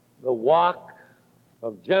the Walk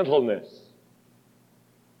of Gentleness,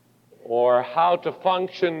 or how to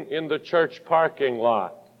function in the church parking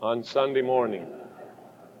lot on Sunday morning.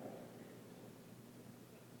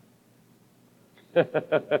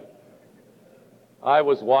 I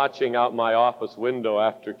was watching out my office window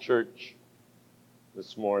after church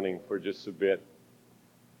this morning for just a bit.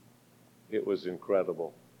 It was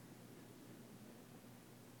incredible.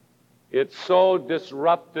 It so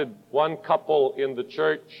disrupted one couple in the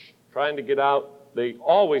church trying to get out. They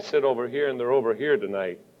always sit over here, and they're over here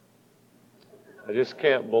tonight. I just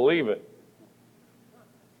can't believe it.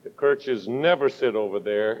 The Kirches never sit over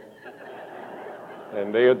there.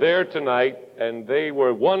 And they are there tonight, and they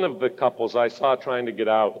were one of the couples I saw trying to get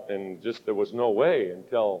out, and just there was no way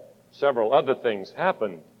until several other things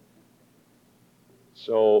happened.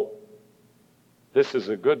 So this is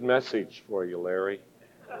a good message for you, Larry.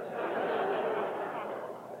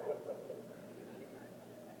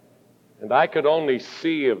 And I could only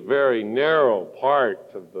see a very narrow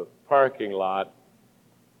part of the parking lot,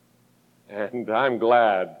 and I'm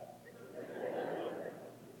glad.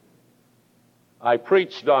 I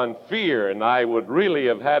preached on fear, and I would really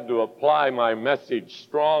have had to apply my message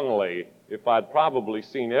strongly if I'd probably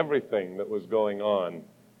seen everything that was going on.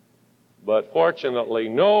 But fortunately,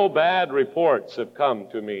 no bad reports have come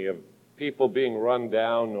to me of people being run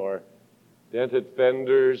down or dented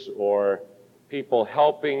fenders or people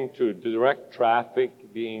helping to direct traffic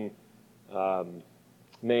being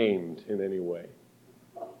maimed in any way.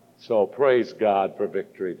 So praise God for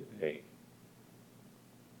victory today.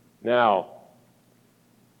 Now,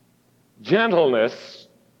 gentleness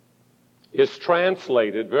is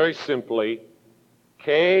translated very simply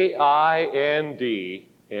kindness.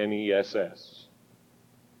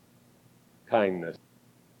 Kindness.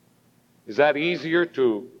 Is that easier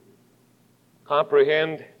to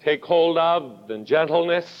comprehend, take hold of than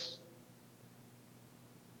gentleness?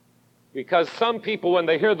 Because some people, when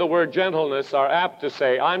they hear the word gentleness, are apt to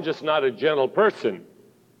say, I'm just not a gentle person.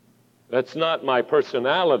 That's not my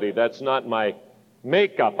personality. That's not my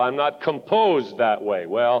makeup. I'm not composed that way.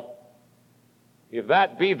 Well, if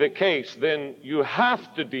that be the case, then you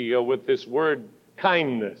have to deal with this word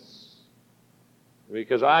kindness.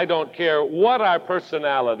 Because I don't care what our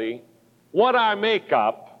personality, what our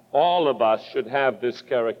makeup, all of us should have this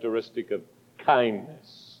characteristic of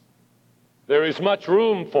kindness. There is much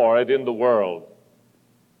room for it in the world.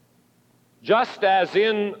 Just as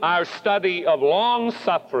in our study of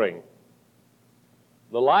long-suffering,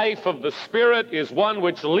 the life of the Spirit is one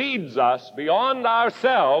which leads us beyond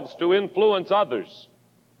ourselves to influence others.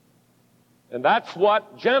 And that's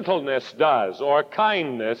what gentleness does, or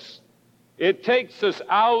kindness. It takes us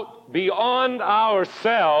out beyond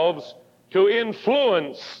ourselves to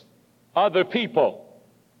influence other people.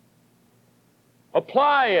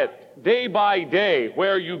 Apply it day by day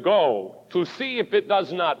where you go to see if it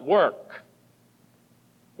does not work.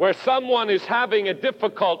 Where someone is having a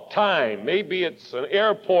difficult time, maybe it's an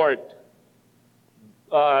airport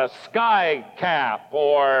sky cap,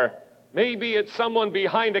 or maybe it's someone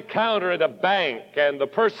behind a counter at a bank, and the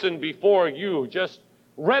person before you just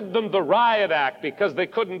read them the riot act because they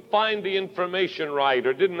couldn't find the information right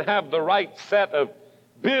or didn't have the right set of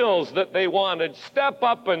bills that they wanted. Step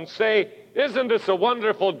up and say, isn't this a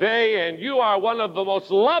wonderful day? And you are one of the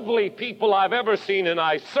most lovely people I've ever seen, and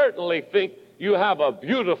I certainly think you have a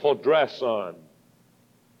beautiful dress on.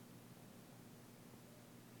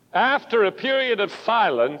 After a period of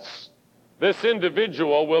silence, this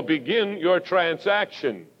individual will begin your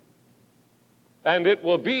transaction. And it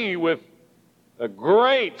will be with a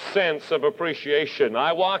great sense of appreciation.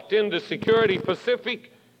 I walked into Security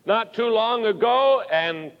Pacific not too long ago,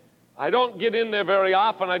 and I don't get in there very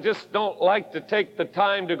often. I just don't like to take the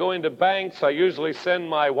time to go into banks. I usually send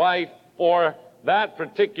my wife for that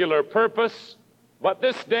particular purpose. But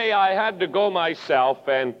this day I had to go myself,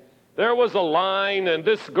 and there was a line, and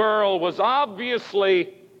this girl was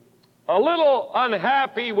obviously a little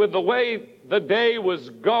unhappy with the way the day was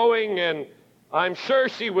going, and I'm sure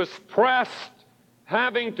she was pressed,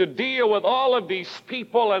 having to deal with all of these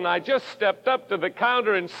people, and I just stepped up to the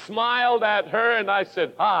counter and smiled at her, and I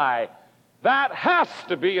said, "Hi, that has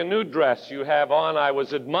to be a new dress you have on." I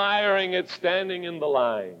was admiring it standing in the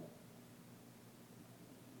line.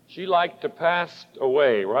 She liked to pass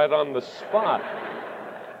away right on the spot.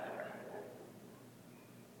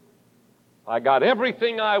 I got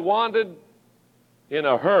everything I wanted in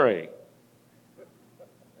a hurry,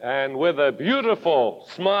 and with a beautiful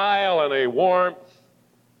smile and a warmth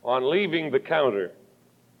on leaving the counter.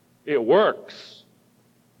 It works.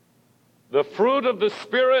 The fruit of the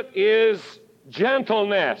Spirit is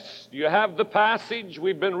Gentleness. You have the passage.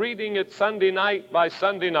 We've been reading it Sunday night by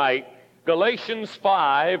Sunday night. Galatians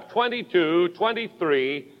 5, 22,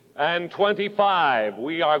 23, and 25.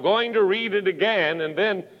 We are going to read it again, and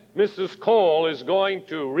then Mrs. Cole is going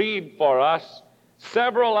to read for us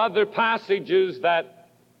several other passages that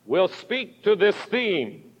will speak to this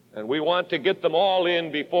theme. And we want to get them all in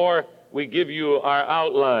before we give you our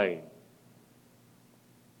outline.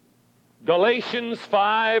 Galatians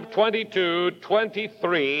 5, 22,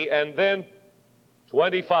 23, and then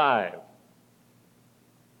 25.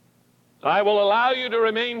 I will allow you to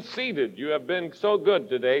remain seated. You have been so good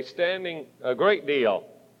today, standing a great deal.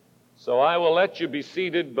 So I will let you be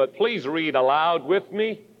seated, but please read aloud with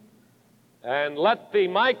me. And let the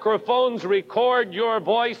microphones record your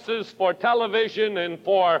voices for television and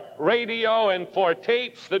for radio and for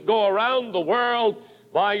tapes that go around the world.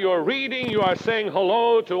 By your reading, you are saying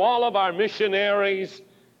hello to all of our missionaries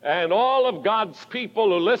and all of God's people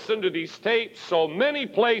who listen to these tapes. So many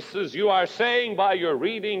places you are saying by your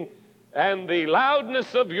reading and the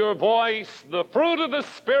loudness of your voice, the fruit of the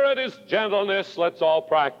Spirit is gentleness. Let's all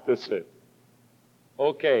practice it.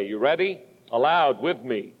 Okay, you ready? Aloud with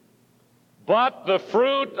me. But the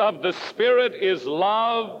fruit of the Spirit is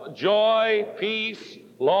love, joy, peace,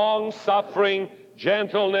 long-suffering,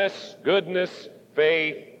 gentleness, goodness,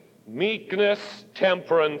 faith, meekness,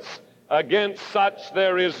 temperance. Against such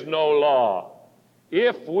there is no law.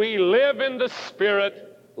 If we live in the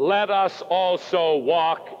Spirit, let us also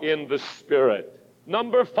walk in the Spirit.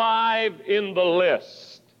 Number 5 in the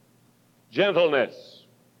list, gentleness.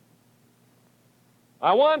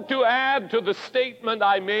 I want to add to the statement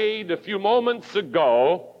I made a few moments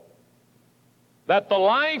ago that the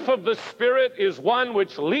life of the Spirit is one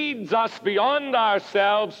which leads us beyond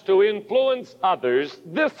ourselves to influence others.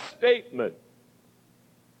 This statement: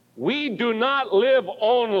 we do not live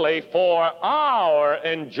only for our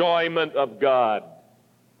enjoyment of God.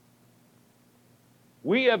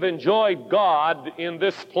 We have enjoyed God in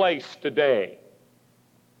this place today.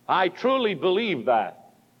 I truly believe that.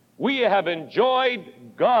 We have enjoyed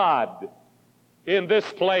God in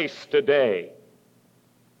this place today.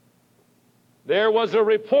 There was a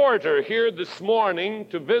reporter here this morning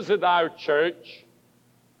to visit our church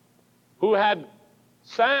who had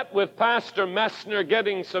sat with Pastor Messner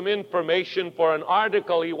getting some information for an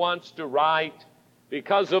article he wants to write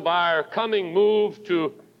because of our coming move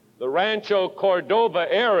to the Rancho Cordova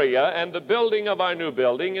area and the building of our new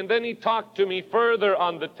building. And then he talked to me further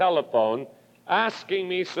on the telephone, asking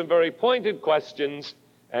me some very pointed questions,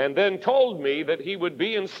 and then told me that he would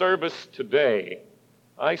be in service today.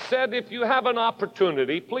 I said, if you have an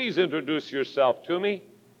opportunity, please introduce yourself to me.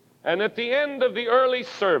 And at the end of the early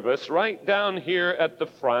service, right down here at the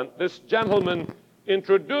front, this gentleman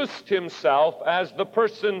introduced himself as the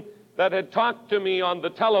person that had talked to me on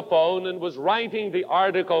the telephone and was writing the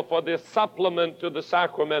article for this supplement to the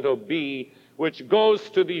Sacramento Bee, which goes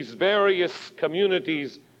to these various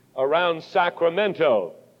communities around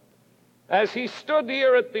Sacramento. As he stood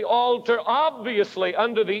here at the altar, obviously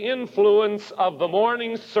under the influence of the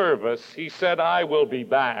morning service, he said, I will be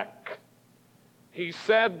back. He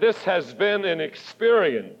said, this has been an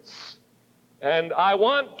experience, and I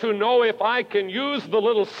want to know if I can use the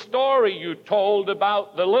little story you told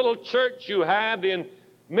about the little church you had in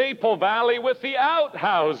Maple Valley with the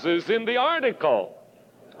outhouses in the article.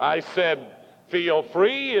 I said, feel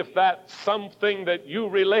free if that's something that you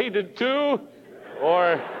related to,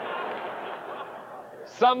 or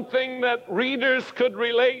something that readers could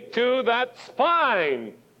relate to, that's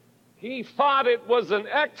fine. He thought it was an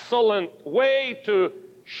excellent way to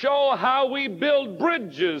show how we build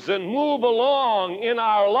bridges and move along in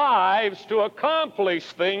our lives to accomplish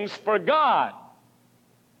things for God.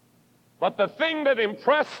 But the thing that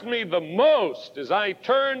impressed me the most as I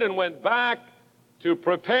turned and went back to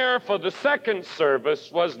prepare for the second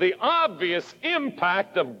service was the obvious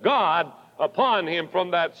impact of God upon him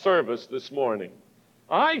from that service this morning.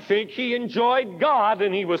 I think he enjoyed God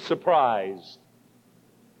and he was surprised,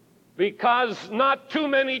 because not too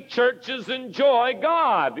many churches enjoy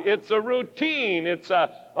God. It's a routine. It's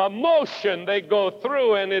a motion they go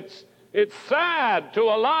through, and it's sad to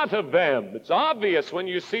a lot of them. It's obvious when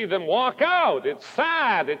you see them walk out. It's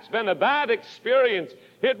sad. It's been a bad experience.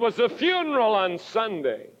 It was a funeral on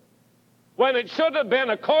Sunday when it should have been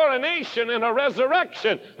a coronation and a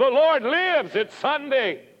resurrection. The Lord lives. It's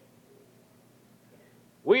Sunday.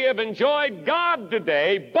 We have enjoyed God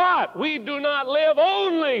today, but we do not live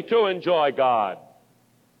only to enjoy God.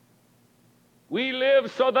 We live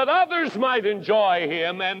so that others might enjoy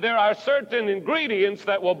him, and there are certain ingredients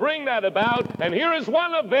that will bring that about, and here is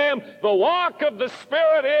one of them. The walk of the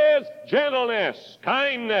Spirit is gentleness,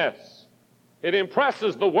 kindness. It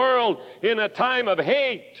impresses the world in a time of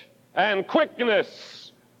hate and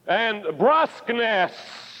quickness and brusqueness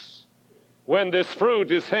when this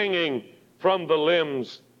fruit is hanging from the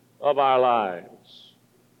limbs of our lives.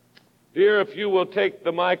 Dear, if you will take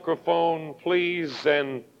the microphone, please,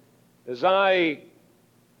 and as I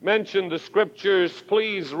mention the scriptures,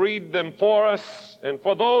 please read them for us. And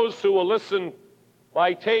for those who will listen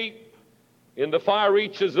by tape in the far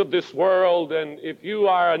reaches of this world, and if you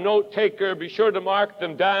are a note taker, be sure to mark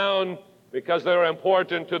them down because they're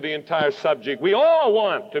important to the entire subject. We all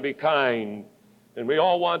want to be kind, and we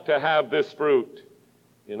all want to have this fruit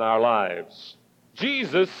in our lives.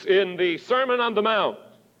 Jesus, in the Sermon on the Mount,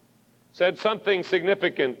 said something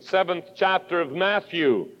significant. 7th chapter of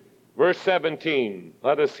Matthew, verse 17.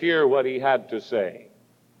 Let us hear what he had to say.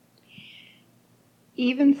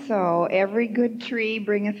 Even so, every good tree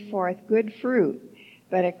bringeth forth good fruit,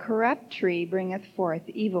 but a corrupt tree bringeth forth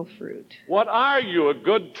evil fruit. What are you, a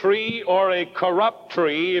good tree or a corrupt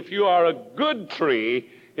tree? If you are a good tree,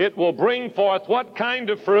 it will bring forth what kind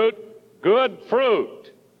of fruit? Good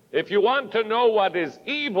fruit. If you want to know what is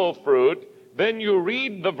evil fruit, then you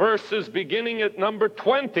read the verses beginning at number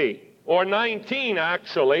 20, or 19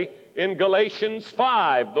 actually, in Galatians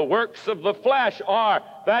 5. The works of the flesh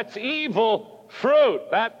that's evil fruit.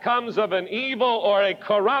 That comes of an evil or a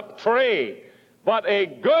corrupt tree. But a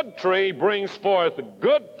good tree brings forth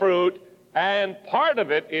good fruit, and part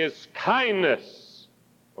of it is kindness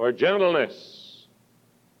or gentleness.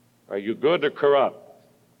 Are you good or corrupt?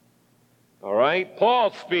 All right?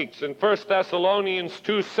 Paul speaks in 1 Thessalonians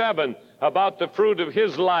 2:7 about the fruit of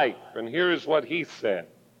his life, and here's what he said.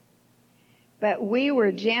 But we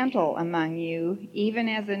were gentle among you, even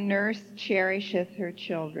as a nurse cherisheth her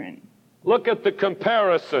children. Look at the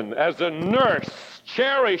comparison. As a nurse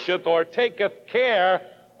cherisheth or taketh care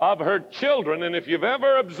of her children. And if you've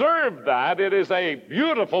ever observed that, it is a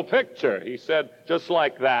beautiful picture. He said, just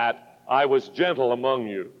like that, I was gentle among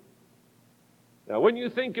you. Now, when you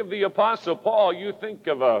think of the Apostle Paul, you think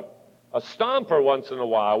of a stomper once in a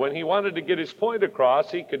while. When he wanted to get his point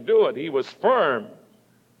across, he could do it. He was firm.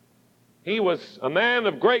 He was a man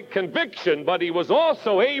of great conviction, but he was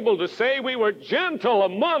also able to say, we were gentle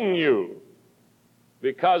among you,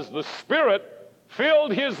 because the Spirit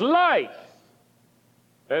filled his life.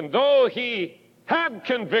 And though he had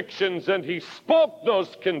convictions and he spoke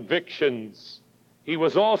those convictions, he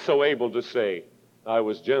was also able to say, I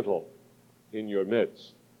was gentle in your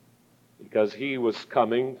midst, because he was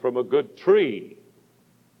coming from a good tree.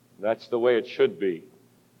 That's the way it should be.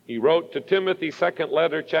 He wrote to Timothy, 2nd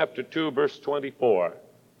letter, chapter 2, verse 24.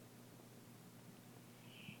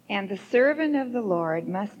 And the servant of the Lord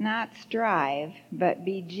must not strive, but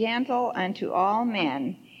be gentle unto all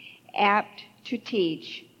men, apt to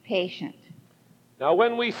teach, patient. Now,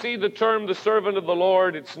 when we see the term the servant of the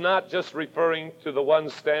Lord, it's not just referring to the one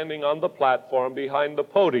standing on the platform behind the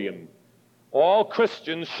podium. All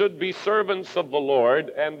Christians should be servants of the Lord,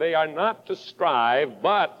 and they are not to strive,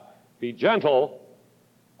 but be gentle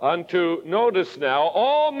unto, notice now,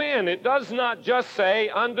 all men. It does not just say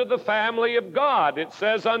unto the family of God. It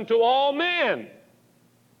says unto all men.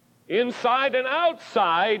 Inside and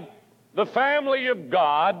outside the family of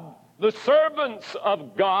God, the servants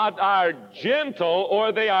of God are gentle,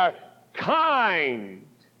 or they are kind.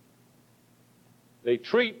 They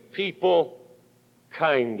treat people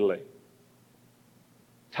kindly.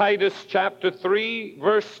 Titus chapter 3,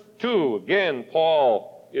 verse 2. Again,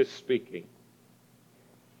 Paul is speaking.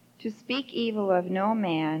 To speak evil of no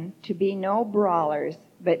man, to be no brawlers,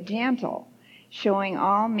 but gentle, showing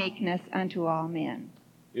all meekness unto all men.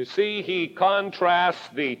 You see, he contrasts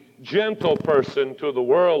the gentle person to the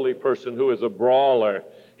worldly person who is a brawler.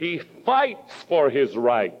 He fights for his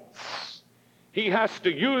rights. He has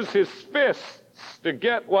to use his fists to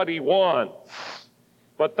get what he wants.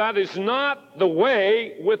 But that is not the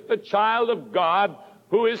way with the child of God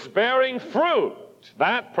who is bearing fruit.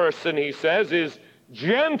 That person, he says, is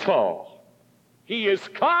gentle. He is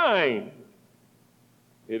kind.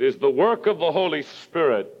 It is the work of the Holy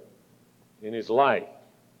Spirit in his life.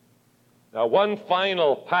 Now, one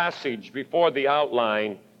final passage before the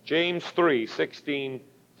outline, James 3, 16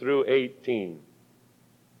 through 18.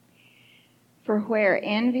 For where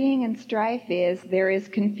envying and strife is, there is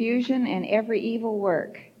confusion and every evil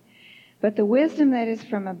work. But the wisdom that is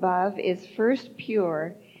from above is first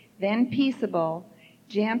pure, then peaceable,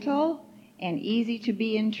 gentle, and easy to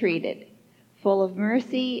be entreated, full of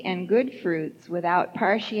mercy and good fruits, without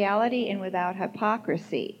partiality and without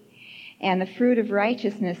hypocrisy. And the fruit of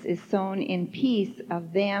righteousness is sown in peace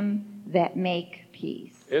of them that make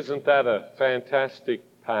peace. Isn't that a fantastic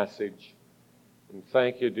passage? And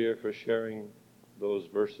thank you, dear, for sharing those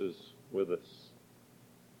verses with us.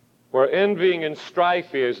 Where envying and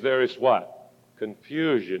strife is, there is what?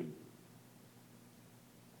 Confusion.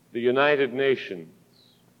 The United Nations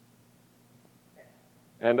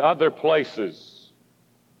and other places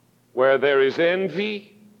where there is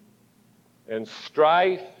envy and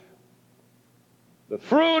strife, the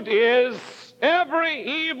fruit is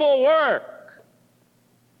every evil work.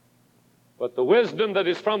 But the wisdom that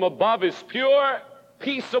is from above is pure,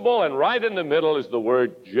 peaceable, and right in the middle is the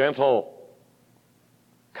word gentle,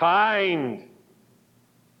 kind,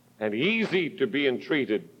 and easy to be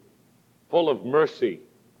entreated, full of mercy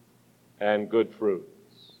and good fruits.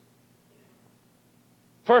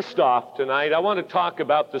 First off tonight, I want to talk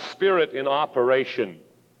about the Spirit in operation.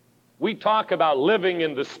 We talk about living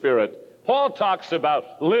in the Spirit. Paul talks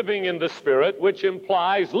about living in the Spirit, which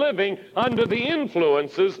implies living under the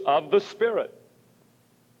influences of the Spirit.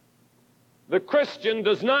 The Christian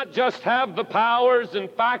does not just have the powers and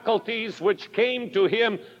faculties which came to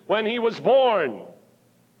him when he was born.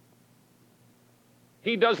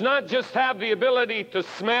 He does not just have the ability to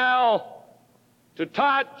smell, to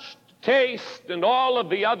touch, taste, and all of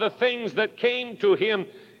the other things that came to him.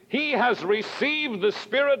 He has received the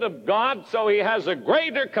Spirit of God, so he has a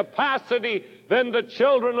greater capacity than the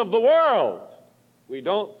children of the world. We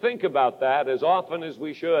don't think about that as often as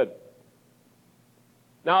we should.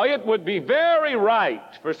 Now, it would be very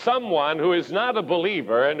right for someone who is not a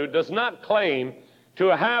believer and who does not claim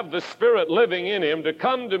to have the Spirit living in him to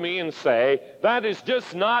come to me and say, that is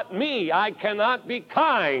just not me. I cannot be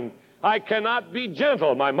kind. I cannot be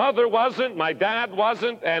gentle. My mother wasn't, my dad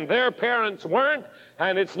wasn't, and their parents weren't,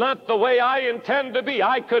 and it's not the way I intend to be.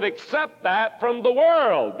 I could accept that from the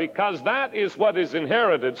world because that is what is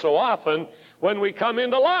inherited so often when we come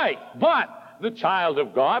into life. But the child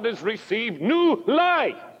of God has received new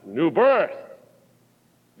life, new birth.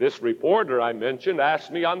 This reporter I mentioned asked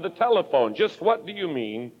me on the telephone, just what do you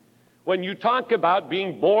mean when you talk about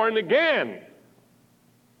being born again?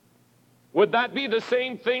 Would that be the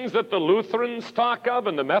same things that the Lutherans talk of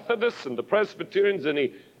and the Methodists and the Presbyterians? And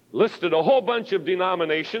he listed a whole bunch of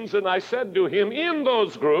denominations, and I said to him, in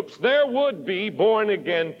those groups there would be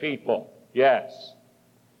born-again people, yes.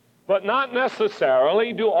 But not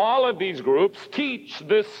necessarily do all of these groups teach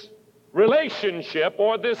this relationship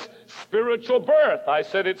or this spiritual birth. I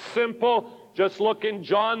said it's simple. Just look in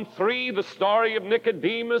John 3, the story of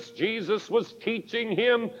Nicodemus. Jesus was teaching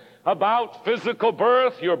him about physical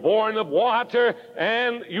birth. You're born of water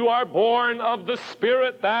and you are born of the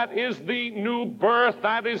Spirit. That is the new birth.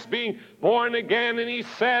 That is being born again. And he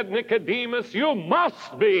said, Nicodemus, you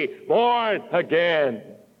must be born again.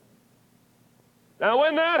 Now,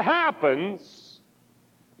 when that happens,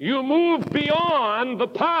 you move beyond the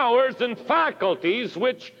powers and faculties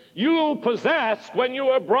which you possessed when you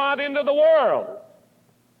were brought into the world.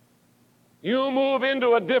 You move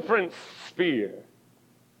into a different sphere.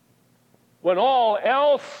 When all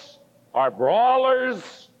else are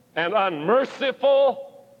brawlers and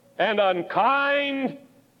unmerciful and unkind,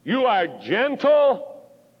 you are gentle,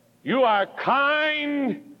 you are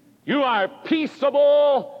kind, you are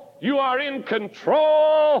peaceable, you are in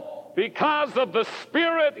control because of the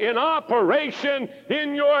Spirit in operation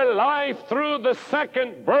in your life through the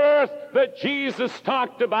second birth that Jesus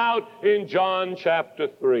talked about in John chapter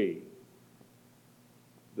 3.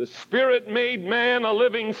 The Spirit made man a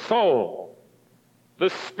living soul. The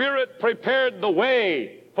Spirit prepared the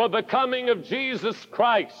way for the coming of Jesus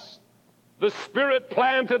Christ. The Spirit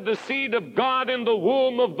planted the seed of God in the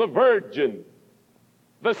womb of the Virgin.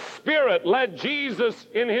 The Spirit led Jesus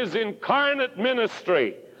in his incarnate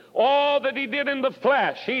ministry. All that he did in the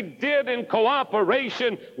flesh, he did in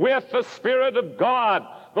cooperation with the Spirit of God.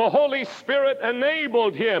 The Holy Spirit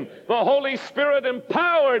enabled him. The Holy Spirit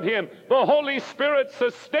empowered him. The Holy Spirit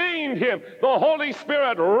sustained him. The Holy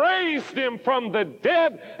Spirit raised him from the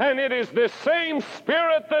dead. And it is this same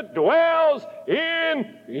Spirit that dwells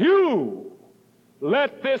in you.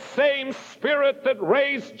 Let this same Spirit that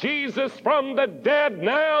raised Jesus from the dead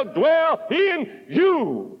now dwell in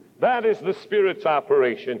you. That is the Spirit's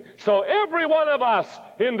operation. So every one of us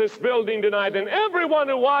in this building tonight, and everyone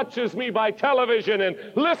who watches me by television and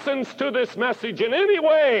listens to this message in any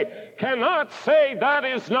way, cannot say that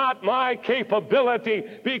is not my capability,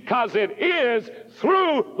 because it is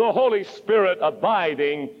through the Holy Spirit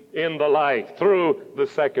abiding in the life, through the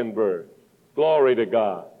second birth. Glory to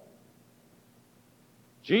God.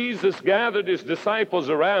 Jesus gathered his disciples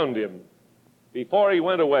around him before he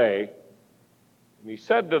went away, and he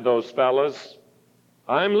said to those fellas,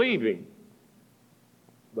 I'm leaving,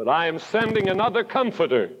 but I am sending another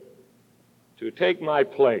comforter to take my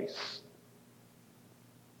place.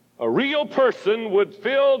 A real person would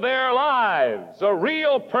fill their lives. A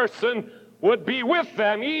real person would be with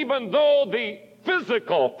them, even though the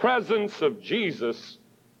physical presence of Jesus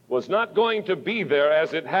was not going to be there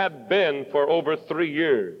as it had been for over 3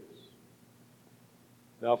 years.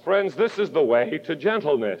 Now, friends, this is the way to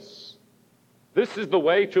gentleness. This is the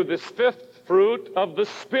way to this fifth fruit of the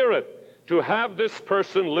Spirit, to have this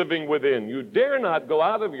person living within. You dare not go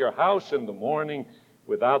out of your house in the morning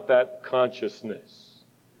without that consciousness.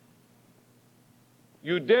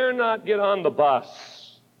 You dare not get on the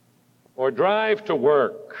bus or drive to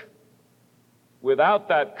work without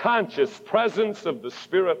that conscious presence of the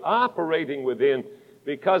Spirit operating within,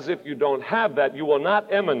 because if you don't have that, you will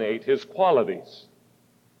not emanate his qualities.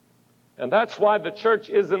 And that's why the church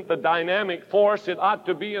isn't the dynamic force it ought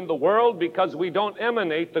to be in the world, because we don't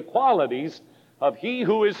emanate the qualities of he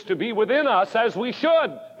who is to be within us as we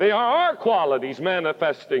should. They are our qualities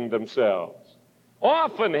manifesting themselves.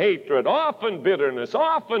 Often hatred, often bitterness,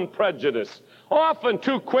 often prejudice, often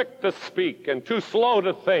too quick to speak and too slow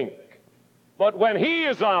to think. But when he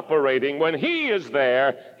is operating, when he is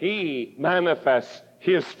there, he manifests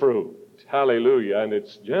his fruit. Hallelujah. And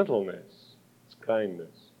it's gentleness, it's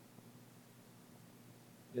kindness.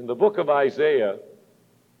 In the book of Isaiah,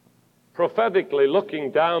 prophetically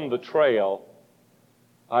looking down the trail,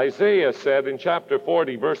 Isaiah said in chapter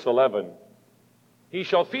 40, verse 11, he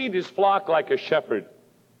shall feed his flock like a shepherd.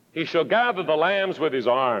 He shall gather the lambs with his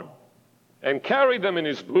arm and carry them in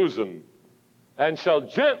his bosom, and shall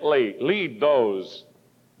gently lead those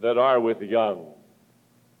that are with young.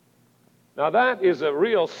 Now that is a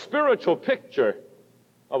real spiritual picture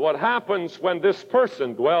of what happens when this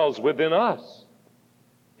person dwells within us.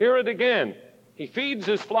 Hear it again. He feeds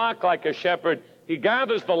his flock like a shepherd. He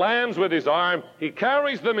gathers the lambs with his arm. He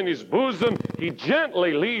carries them in his bosom. He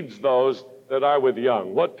gently leads those that are with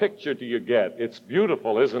young. What picture do you get? It's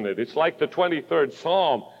beautiful, isn't it? It's like the 23rd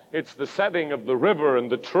Psalm. It's the setting of the river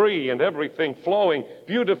and the tree and everything flowing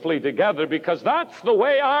beautifully together, because that's the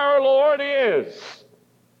way our Lord is.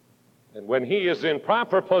 And when he is in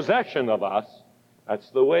proper possession of us, that's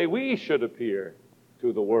the way we should appear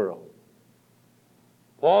to the world.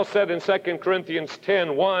 Paul said in 2 Corinthians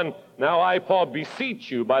 10:1, now I, Paul,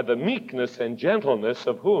 beseech you by the meekness and gentleness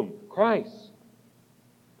of whom? Christ.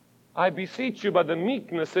 I beseech you by the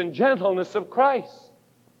meekness and gentleness of Christ.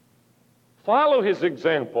 Follow his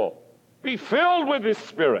example. Be filled with his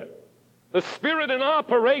Spirit. The Spirit in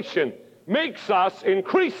operation makes us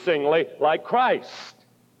increasingly like Christ.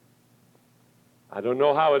 I don't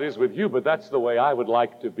know how it is with you, but that's the way I would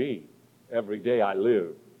like to be every day I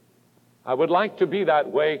live. I would like to be that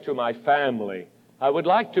way to my family. I would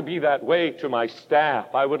like to be that way to my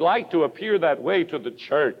staff. I would like to appear that way to the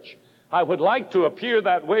church. I would like to appear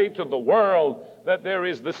that way to the world, that there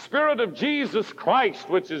is the Spirit of Jesus Christ,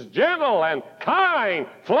 which is gentle and kind,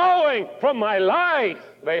 flowing from my life.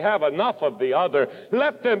 They have enough of the other.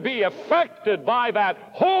 Let them be affected by that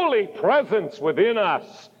holy presence within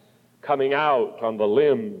us, coming out on the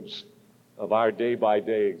limbs of our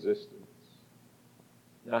day-by-day existence.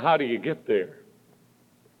 Now, how do you get there?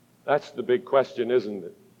 That's the big question, isn't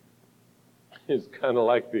it? It's kind of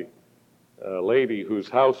like the lady whose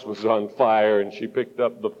house was on fire, and she picked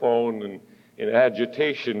up the phone and in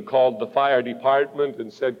agitation called the fire department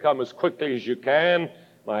and said, come as quickly as you can.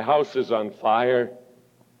 My house is on fire.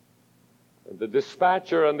 And the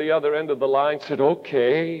dispatcher on the other end of the line said,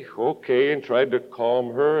 okay, and tried to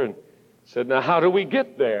calm her and said, now how do we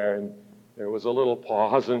get there? And there was a little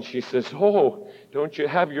pause, and she says, oh, don't you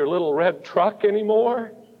have your little red truck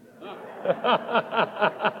anymore?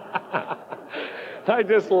 I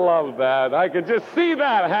just love that. I could just see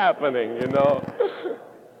that happening, you know,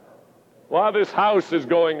 while this house is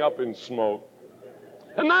going up in smoke.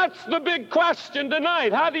 And that's the big question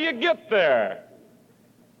tonight. How do you get there?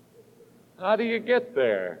 How do you get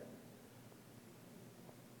there?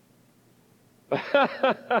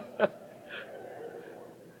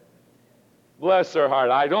 Bless her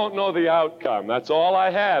heart. I don't know the outcome. That's all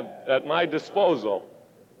I had at my disposal.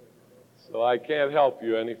 So I can't help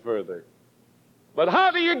you any further. But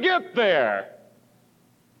how do you get there?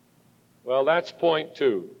 Well, that's point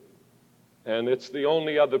 2. And it's the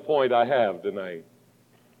only other point I have tonight.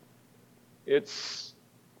 It's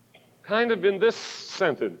kind of in this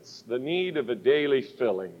sentence, the need of a daily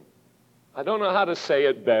filling. I don't know how to say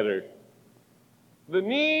it better. The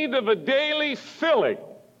need of a daily filling.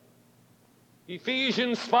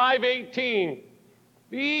 Ephesians 5:18,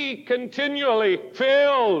 be continually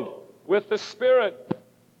filled with the Spirit.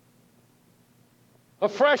 A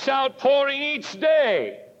fresh outpouring each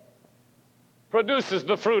day produces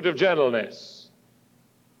the fruit of gentleness.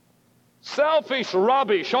 Selfish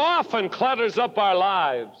rubbish often clutters up our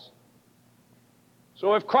lives.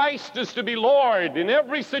 So if Christ is to be Lord in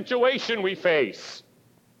every situation we face,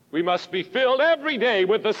 we must be filled every day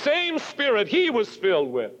with the same Spirit He was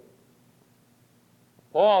filled with.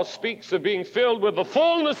 Paul speaks of being filled with the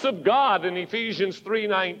fullness of God in Ephesians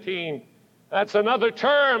 3:19. That's another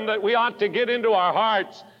term that we ought to get into our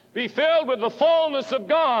hearts. Be filled with the fullness of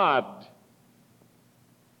God.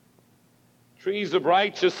 Trees of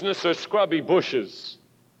righteousness are scrubby bushes.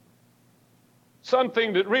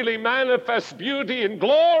 Something that really manifests beauty and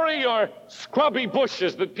glory are scrubby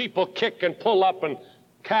bushes that people kick and pull up and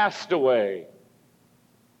cast away.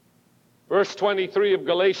 Verse 23 of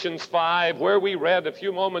Galatians 5, where we read a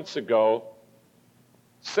few moments ago,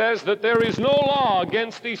 says that there is no law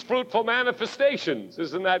against these fruitful manifestations.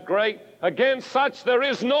 Isn't that great? Against such there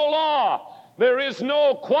is no law. There is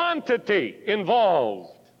no quantity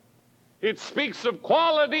involved. It speaks of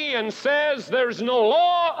quality and says there's no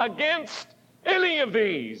law against any of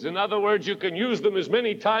these. In other words, you can use them as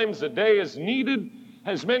many times a day as needed,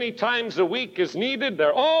 as many times a week as needed.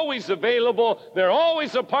 They're always available. They're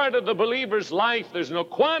always a part of the believer's life. There's no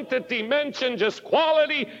quantity mentioned, just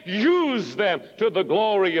quality. Use them to the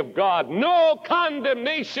glory of God. No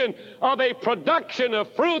condemnation of a production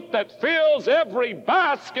of fruit that fills every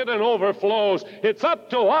basket and overflows. It's up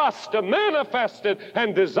to us to manifest it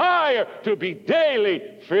and desire to be daily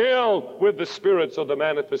filled with the Spirit so the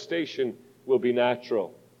manifestation will be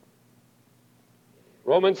natural.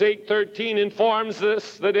 Romans 8:13 informs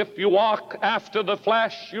us that if you walk after the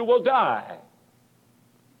flesh, you will die.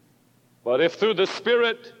 But if through the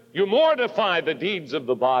Spirit you mortify the deeds of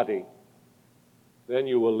the body, then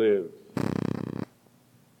you will live.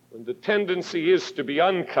 When the tendency is to be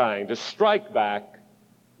unkind, to strike back,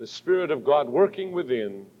 the Spirit of God working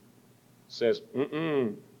within says,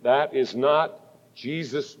 that is not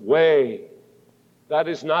Jesus' way. That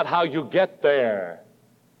is not how you get there.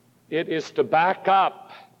 It is to back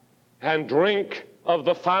up and drink of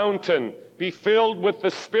the fountain, be filled with the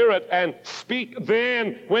Spirit, and speak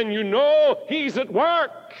then when you know He's at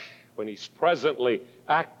work, when He's presently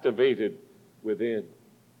activated within.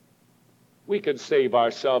 We could save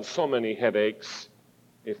ourselves so many headaches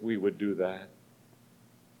if we would do that.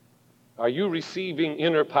 Are you receiving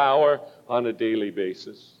inner power on a daily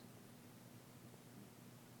basis?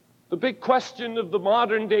 The big question of the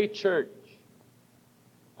modern day church.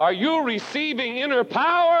 Are you receiving inner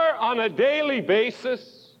power on a daily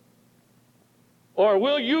basis? Or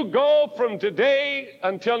will you go from today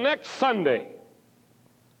until next Sunday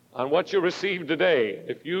on what you received today?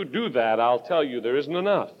 If you do that, I'll tell you there isn't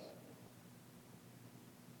enough.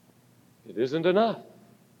 It isn't enough.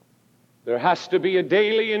 There has to be a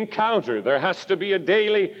daily encounter. There has to be a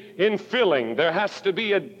daily infilling. There has to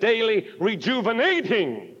be a daily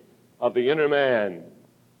rejuvenating of the inner man.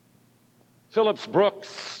 Phillips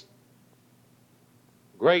Brooks,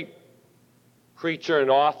 great preacher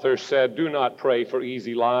and author, said, do not pray for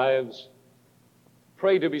easy lives.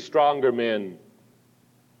 Pray to be stronger men.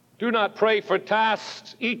 Do not pray for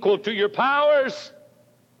tasks equal to your powers.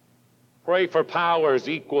 Pray for powers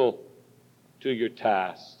equal to your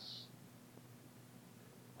tasks.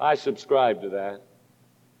 I subscribe to that.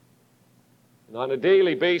 And on a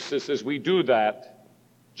daily basis, as we do that,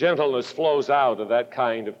 gentleness flows out of that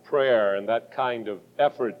kind of prayer and that kind of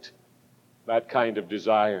effort, that kind of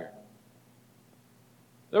desire.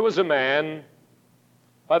 There was a man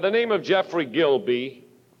by the name of Geoffrey Gilby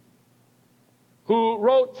who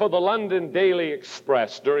wrote for the London Daily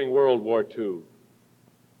Express during World War II.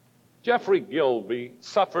 Geoffrey Gilby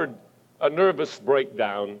suffered a nervous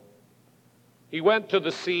breakdown. He went to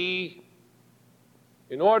the sea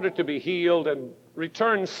in order to be healed and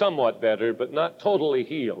returned somewhat better, but not totally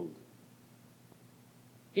healed.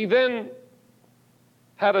 He then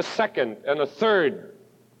had a second and a third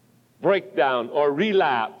breakdown or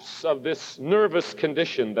relapse of this nervous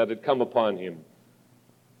condition that had come upon him.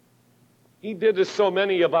 He did as so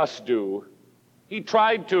many of us do. He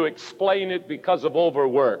tried to explain it because of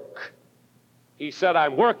overwork. He said,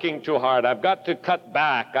 I'm working too hard. I've got to cut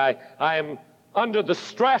back. I am under the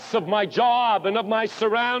stress of my job and of my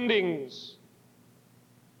surroundings.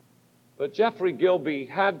 But Geoffrey Gilby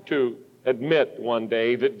had to admit one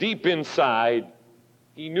day that deep inside,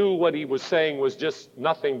 he knew what he was saying was just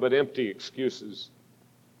nothing but empty excuses.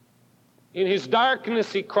 In his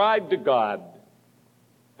darkness, he cried to God,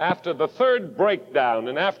 after the third breakdown,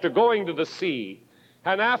 and after going to the sea,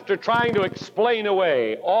 and after trying to explain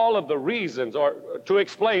away all of the reasons, or to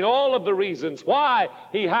explain all of the reasons why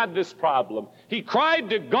he had this problem, he cried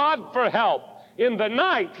to God for help. In the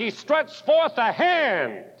night, he stretched forth a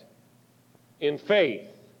hand in faith,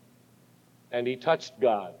 and he touched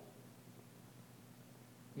God.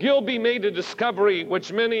 Gilby made a discovery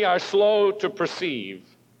which many are slow to perceive.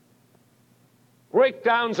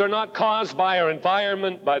 Breakdowns are not caused by our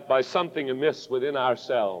environment, but by something amiss within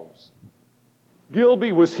ourselves.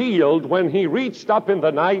 Gilby was healed when he reached up in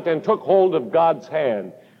the night and took hold of God's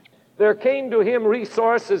hand. There came to him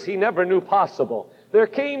resources he never knew possible. There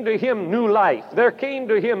came to him new life. There came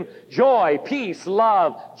to him joy, peace,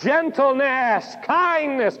 love, gentleness,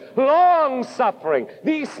 kindness, long-suffering.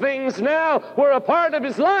 These things now were a part of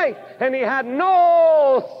his life, and he had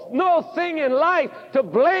no thing in life to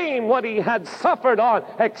blame what he had suffered on,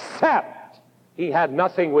 except he had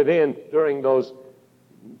nothing within during those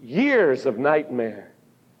years of nightmare.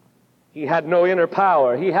 He had no inner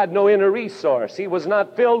power. He had no inner resource. He was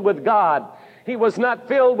not filled with God. He was not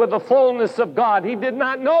filled with the fullness of God. He did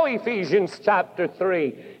not know Ephesians chapter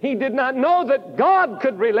 3. He did not know that God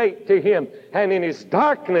could relate to him. And in his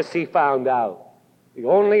darkness he found out the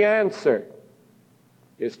only answer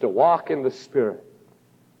is to walk in the Spirit.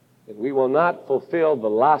 And we will not fulfill the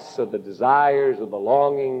lusts or the desires or the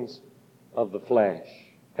longings of the flesh.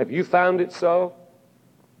 Have you found it so?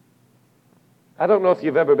 I don't know if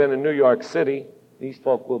you've ever been in New York City. These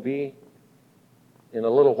folk will be in a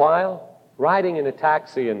little while. Riding in a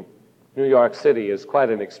taxi in New York City is quite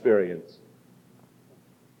an experience.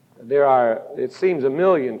 There are, it seems, 1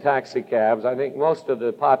 million taxi cabs. I think most of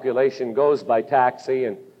the population goes by taxi,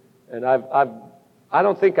 and I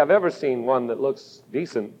don't think I've ever seen one that looks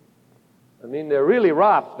decent. I mean, they're really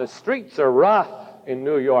rough. The streets are rough in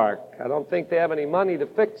New York. I don't think they have any money to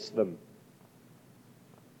fix them.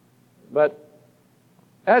 But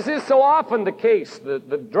as is so often the case, the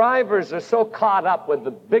drivers are so caught up with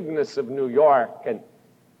the bigness of New York, and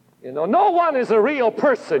no one is a real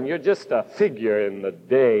person. You're just a figure in the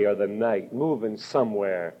day or the night, moving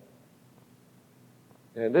somewhere.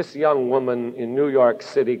 And this young woman in New York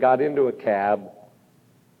City got into a cab.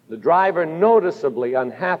 The driver noticeably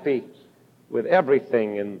unhappy with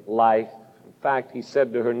everything in life. In fact, he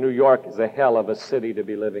said to her, New York is a hell of a city to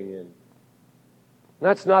be living in.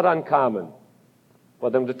 That's not uncommon for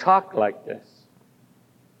them to talk like this.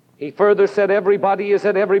 He further said everybody is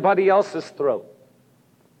at everybody else's throat.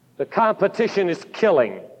 The competition is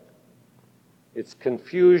killing. It's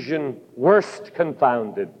confusion, worst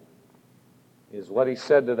confounded, is what he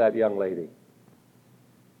said to that young lady.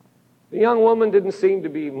 The young woman didn't seem to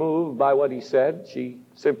be moved by what he said. She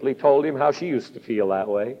simply told him how she used to feel that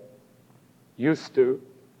way. Used to.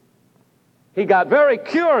 He got very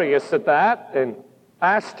curious at that and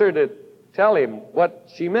asked her to tell him what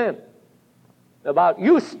she meant about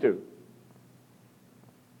used to.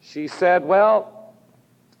 She said, well,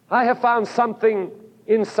 I have found something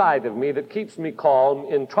inside of me that keeps me calm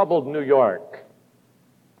in troubled New York.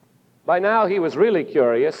 By now he was really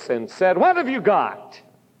curious and said, what have you got?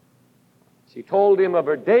 She told him of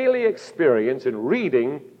her daily experience in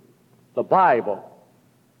reading the Bible.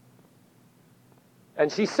 And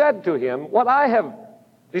she said to him, what I have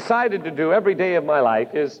decided to do every day of my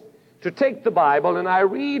life is to take the Bible, and I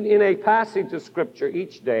read in a passage of Scripture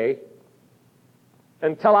each day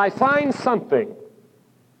until I find something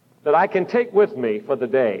that I can take with me for the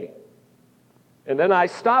day. And then I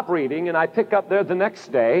stop reading, and I pick up there the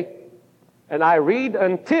next day, and I read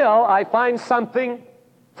until I find something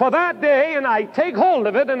for that day, and I take hold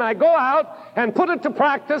of it, and I go out and put it to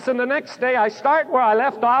practice, and the next day I start where I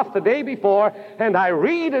left off the day before, and I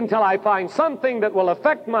read until I find something that will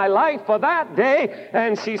affect my life for that day.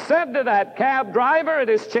 And she said to that cab driver, it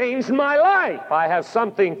has changed my life. I have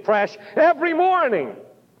something fresh every morning.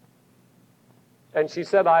 And she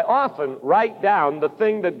said, I often write down the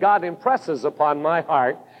thing that God impresses upon my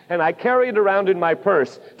heart, and I carry it around in my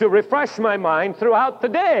purse to refresh my mind throughout the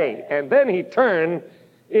day. And then he turned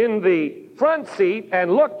in the front seat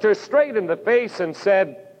and looked her straight in the face and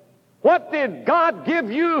said, what did God give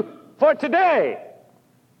you for today?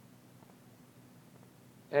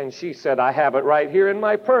 And she said, I have it right here in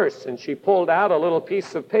my purse. And she pulled out a little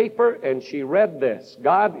piece of paper and she read this: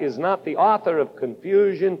 God is not the author of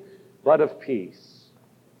confusion, but of peace.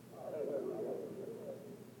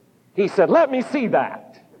 He said, let me see that.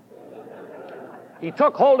 He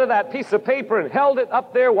took hold of that piece of paper and held it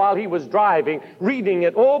up there while he was driving, reading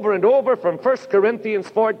it over and over from 1 Corinthians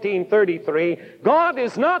 14:33. God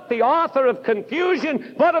is not the author of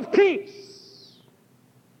confusion, but of peace.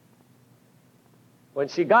 When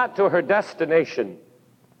she got to her destination,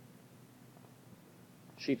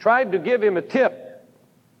 she tried to give him a tip,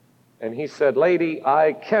 and he said, "Lady,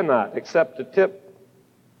 I cannot accept a tip.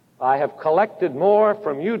 I have collected more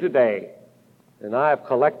from you today than I have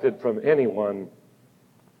collected from anyone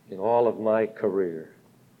in all of my career."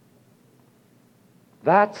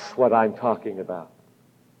 That's what I'm talking about.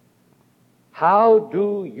 How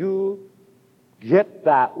do you get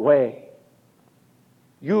that way?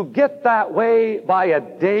 You get that way by a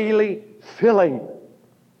daily filling.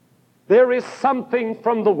 There is something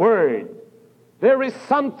from the Word. There is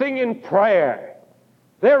something in prayer.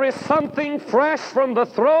 There is something fresh from the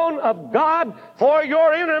throne of God for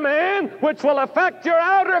your inner man, which will affect your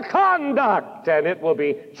outer conduct, and it will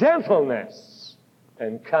be gentleness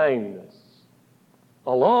and kindness,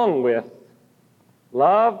 along with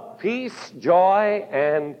love, peace, joy,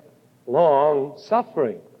 and long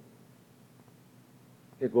suffering.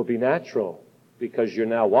 It will be natural because you're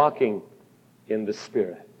now walking in the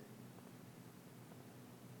Spirit.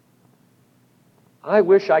 I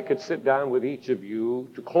wish I could sit down with each of you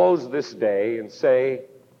to close this day and say,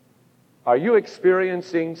 are you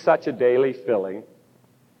experiencing such a daily filling?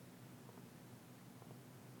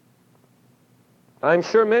 I'm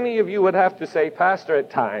sure many of you would have to say, "Pastor,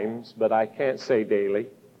 at times," but I can't say daily.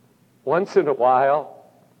 Once in a while.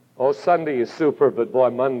 Oh, Sunday is super, but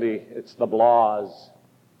boy, Monday, it's the blahs.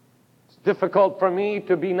 It's difficult for me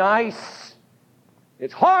to be nice.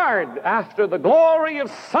 It's hard after the glory of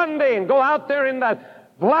Sunday and go out there in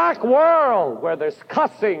that black world where there's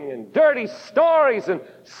cussing and dirty stories and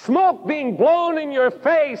smoke being blown in your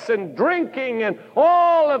face and drinking and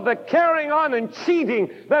all of the carrying on and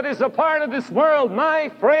cheating that is a part of this world. My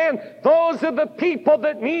friend, those are the people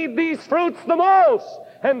that need these fruits the most.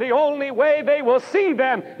 And the only way they will see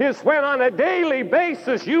them is when on a daily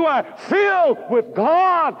basis you are filled with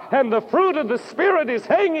God and the fruit of the Spirit is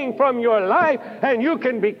hanging from your life, and you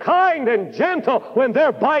can be kind and gentle when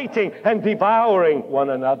they're biting and devouring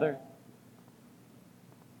one another.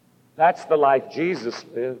 That's the life Jesus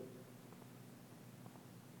lived.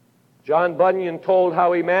 John Bunyan told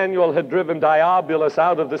how Emmanuel had driven Diabolus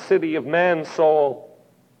out of the city of man's soul.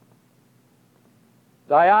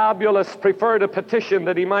 Diabolus preferred a petition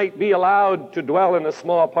that he might be allowed to dwell in a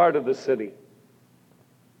small part of the city.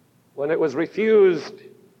 When it was refused,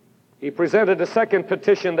 he presented a second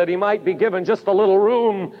petition that he might be given just a little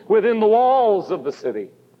room within the walls of the city.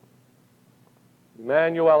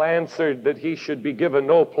 Emmanuel answered that he should be given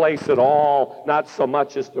no place at all, not so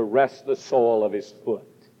much as to rest the sole of his foot.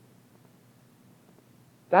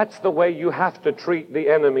 That's the way you have to treat the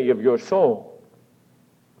enemy of your soul.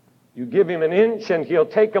 You give him an inch and he'll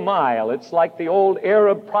take a mile. It's like the old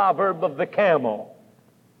Arab proverb of the camel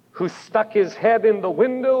who stuck his head in the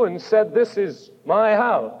window and said, "This is my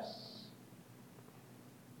house."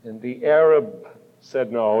 And the Arab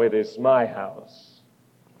said, "No, it is my house."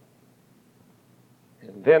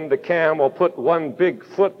 And then the camel put one big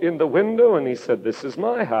foot in the window and he said, "This is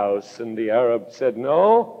my house." And the Arab said,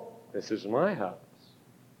 "No, this is my house,"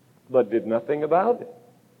 but did nothing about it.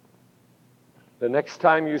 The next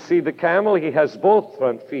time you see the camel, he has both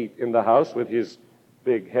front feet in the house with his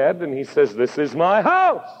big head, and he says, "This is my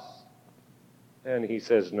house." And he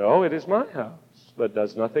says, "No, it is my house," but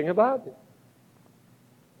does nothing about it.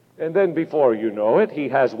 And then before you know it, he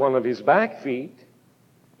has one of his back feet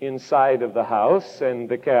inside of the house, and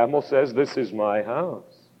the camel says, "This is my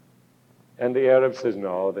house." And the Arab says,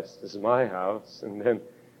 "No, this is my house." And then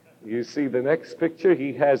you see the next picture,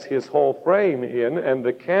 he has his whole frame in, and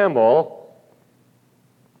the camel,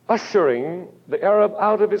 ushering the Arab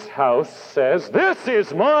out of his house, says, "This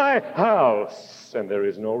is my house." And there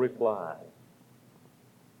is no reply.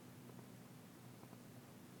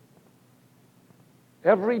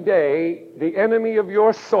 Every day, the enemy of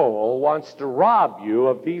your soul wants to rob you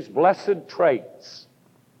of these blessed traits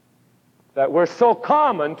that were so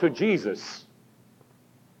common to Jesus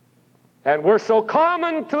and were so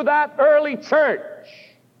common to that early church.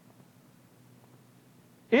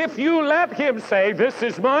 If you let him say, "This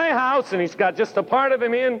is my house," and he's got just a part of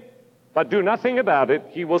him in, but do nothing about it,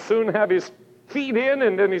 he will soon have his feet in,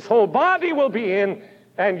 and then his whole body will be in,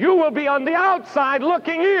 and you will be on the outside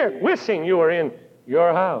looking in, wishing you were in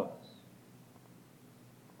your house.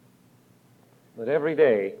 But every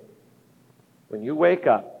day, when you wake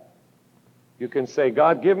up, you can say,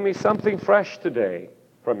 "God, give me something fresh today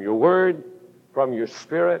from your word, from your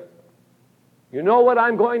Spirit. You know what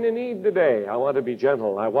I'm going to need today. I want to be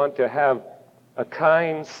gentle. I want to have a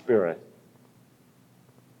kind spirit.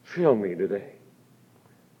 Fill me today.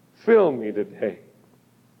 Fill me today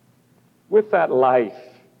with that life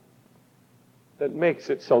that makes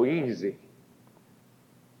it so easy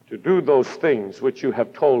to do those things which you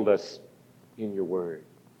have told us in your word.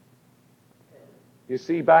 You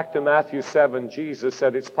see, back to Matthew 7, Jesus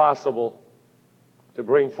said it's possible to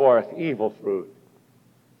bring forth evil fruit,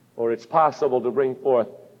 or it's possible to bring forth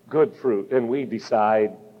good fruit, and we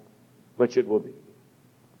decide which it will be.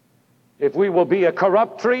 If we will be a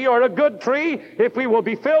corrupt tree or a good tree, if we will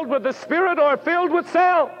be filled with the Spirit or filled with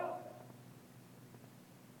self,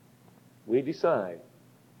 we decide.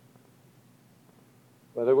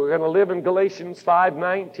 Whether we're going to live in Galatians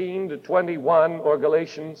 5:19 to 21 or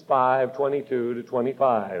Galatians 5:22 to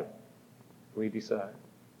 25, we decide.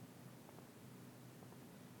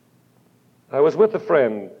 I was with a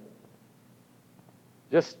friend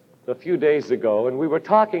just a few days ago, and we were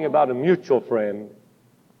talking about a mutual friend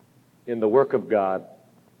in the work of God.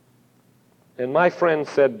 And my friend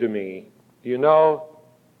said to me, "You know,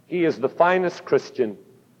 he is the finest Christian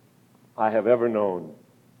I have ever known."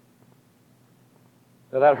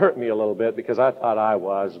 Now that hurt me a little bit because I thought I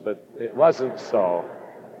was, but it wasn't so.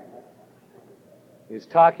 He's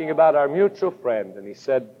talking about our mutual friend, and he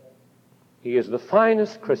said, "He is the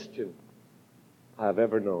finest Christian I've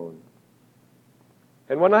ever known."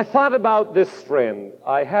 And when I thought about this friend,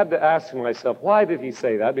 I had to ask myself, why did he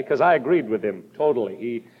say that? Because I agreed with him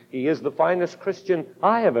totally. He is the finest Christian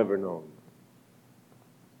I have ever known.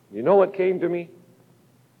 You know what came to me?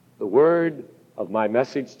 The word of my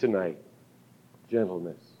message tonight: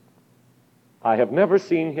 gentleness. I have never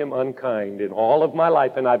seen him unkind in all of my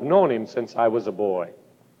life, and I've known him since I was a boy.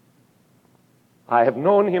 I have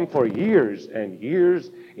known him for years and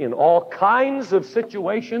years in all kinds of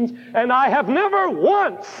situations, and I have never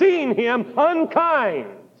once seen him unkind.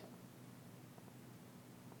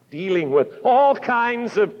 Dealing with all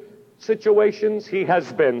kinds of situations, he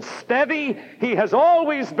has been steady. He has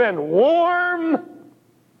always been warm.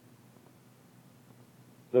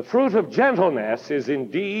 The fruit of gentleness is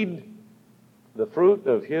indeed the fruit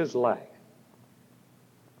of his life.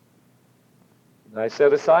 And I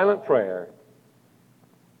said a silent prayer.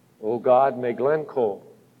 Oh God, may Glen Cole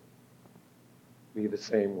be the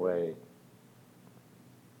same way.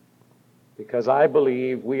 Because I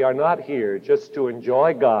believe we are not here just to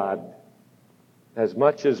enjoy God as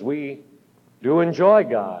much as we do enjoy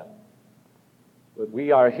God, but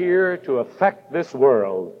we are here to affect this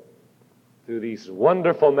world through these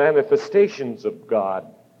wonderful manifestations of God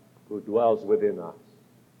who dwells within us.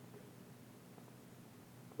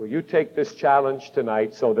 Will you take this challenge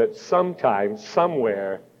tonight so that sometime,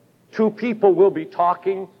 somewhere, two people will be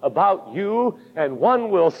talking about you, and one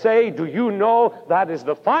will say, "Do you know that is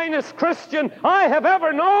the finest Christian I have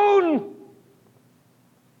ever known?"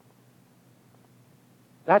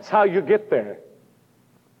 That's how you get there.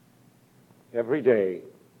 Every day,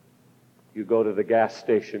 you go to the gas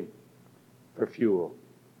station for fuel.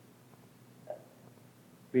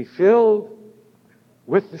 Be filled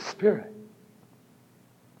with the Spirit,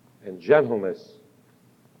 and gentleness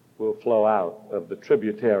will flow out of the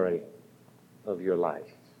tributary of your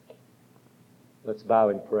life. Let's bow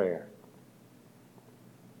in prayer.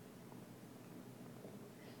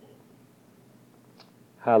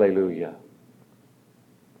 Hallelujah.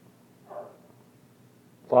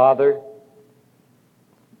 Father,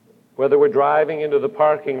 whether we're driving into the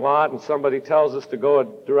parking lot and somebody tells us to go a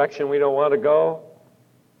direction we don't want to go,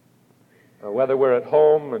 or whether we're at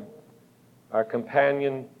home and our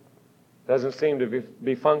companion doesn't seem to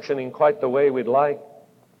be functioning quite the way we'd like,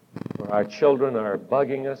 or our children are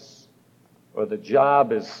bugging us, or the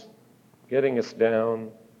job is getting us down,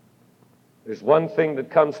 there's one thing that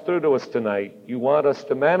comes through to us tonight. You want us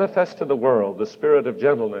to manifest to the world the spirit of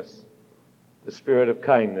gentleness, the spirit of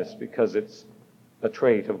kindness, because it's a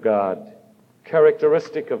trait of God,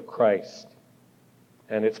 characteristic of Christ.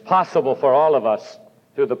 And it's possible for all of us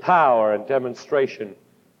through the power and demonstration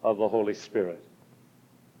of the Holy Spirit.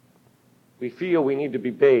 We feel we need to be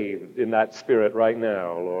bathed in that Spirit right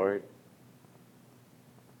now, Lord.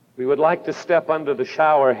 We would like to step under the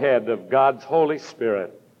shower head of God's Holy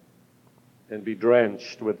Spirit and be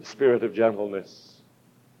drenched with the spirit of gentleness,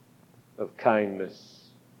 of kindness.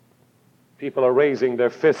 People are raising their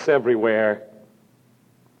fists everywhere.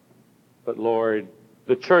 But Lord,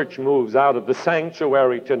 the church moves out of the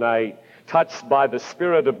sanctuary tonight, touched by the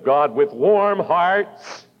Spirit of God with warm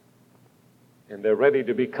hearts, and they're ready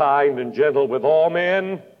to be kind and gentle with all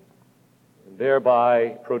men, and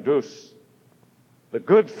thereby produce the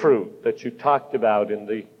good fruit that you talked about in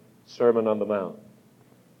the Sermon on the Mount.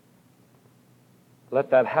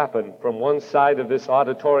 Let that happen from one side of this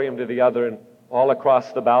auditorium to the other, and all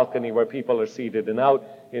across the balcony where people are seated, and out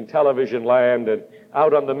in television land, and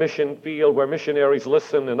out on the mission field where missionaries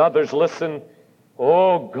listen and others listen.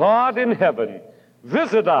 Oh, God in heaven,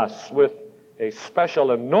 Visit us with a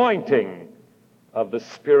special anointing of the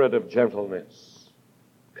spirit of gentleness,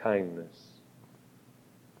 kindness.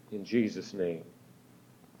 In Jesus' name.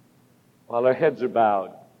 While our heads are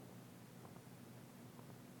bowed,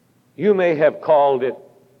 you may have called it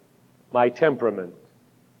my temperament.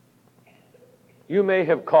 You may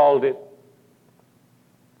have called it,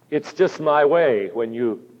 it's just my way, when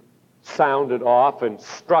you sounded off and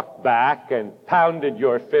struck back and pounded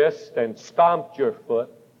your fist and stomped your foot.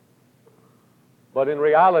 But in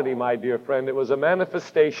reality, my dear friend, it was a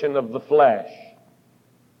manifestation of the flesh.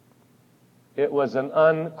 It was an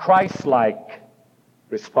un-Christ-like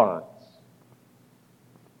response.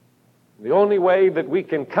 The only way that we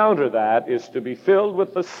can counter that is to be filled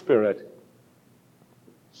with the Spirit,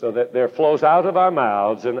 so that there flows out of our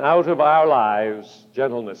mouths and out of our lives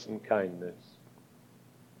gentleness and kindness.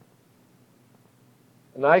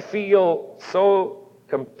 And I feel so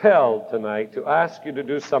compelled tonight to ask you to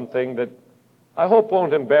do something that I hope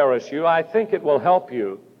won't embarrass you. I think it will help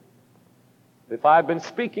you. If I've been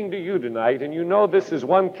speaking to you tonight, and you know this is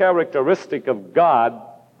one characteristic of God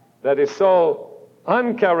that is so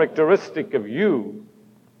uncharacteristic of you,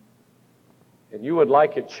 and you would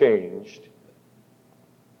like it changed,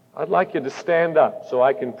 I'd like you to stand up so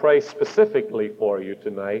I can pray specifically for you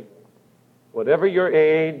tonight. Whatever your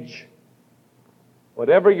age,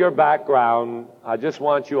 whatever your background, I just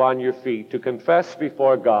want you on your feet to confess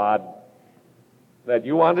before God that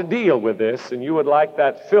you want to deal with this, and you would like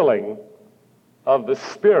that filling of the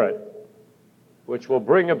Spirit which will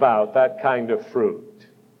bring about that kind of fruit.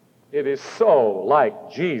 It is so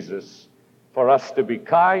like Jesus for us to be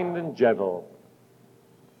kind and gentle.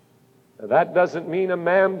 Now, that doesn't mean a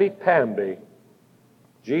mamby-pamby.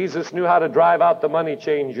 Jesus knew how to drive out the money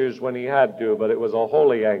changers when he had to, but it was a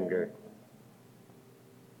holy anger.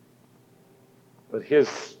 But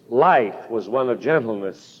his life was one of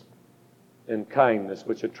gentleness and kindness,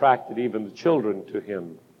 which attracted even the children to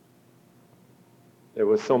him. There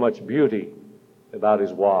was so much beauty about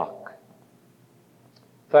his walk.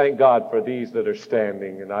 Thank God for these that are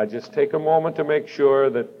standing, and I just take a moment to make sure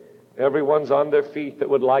that everyone's on their feet that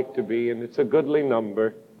would like to be, and it's a goodly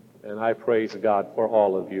number, and I praise God for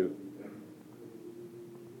all of you.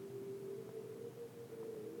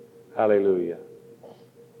 Hallelujah.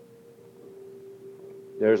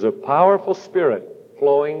 There's a powerful spirit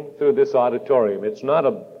flowing through this auditorium. It's not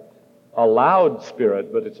a loud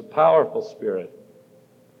spirit, but it's a powerful spirit.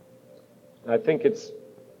 I think it's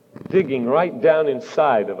digging right down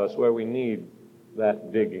inside of us where we need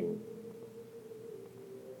that digging.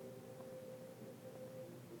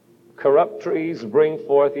 Corrupt trees bring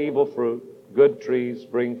forth evil fruit. Good trees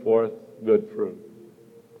bring forth good fruit.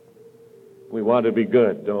 We want to be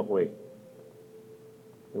good, don't we?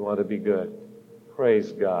 We want to be good.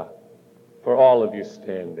 Praise God for all of you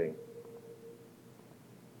standing.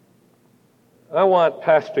 I want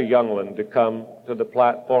Pastor Youngland to come to the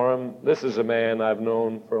platform. This is a man I've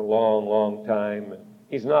known for a long, long time.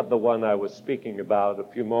 He's not the one I was speaking about a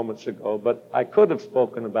few moments ago, but I could have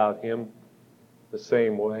spoken about him the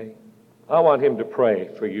same way. I want him to pray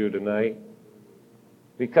for you tonight,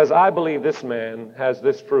 because I believe this man has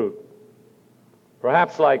this fruit.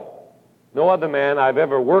 Perhaps like no other man I've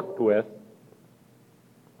ever worked with,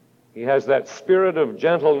 he has that spirit of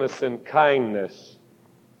gentleness and kindness,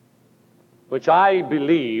 which I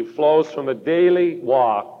believe flows from a daily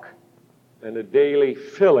walk and a daily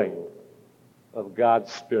filling of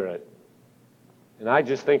God's Spirit. And I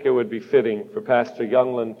just think it would be fitting for Pastor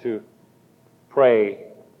Youngland to pray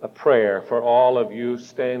a prayer for all of you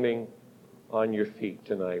standing on your feet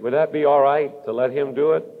tonight. Would that be all right to let him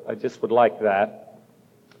do it? I just would like that.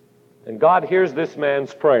 And God hears this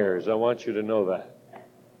man's prayers. I want you to know that.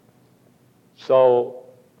 So,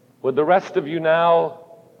 would the rest of you now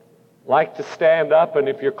like to stand up, and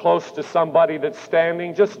if you're close to somebody that's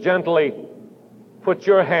standing, just gently put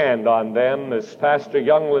your hand on them as Pastor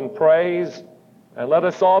Youngland prays, and let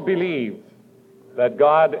us all believe that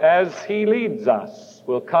God, as he leads us,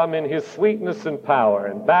 will come in his sweetness and power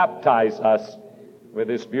and baptize us with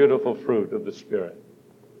this beautiful fruit of the Spirit.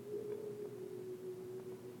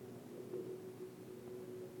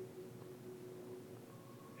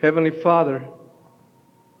 Heavenly Father,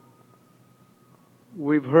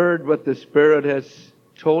 we've heard what the Spirit has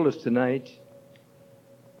told us tonight.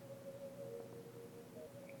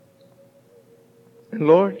 And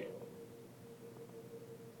Lord,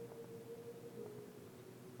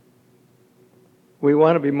 we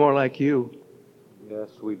want to be more like you. Yes,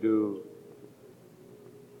 we do.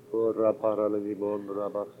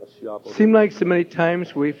 Seem like so many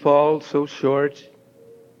times we fall so short.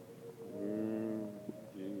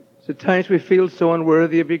 At times we feel so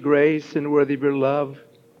unworthy of your grace and worthy of your love.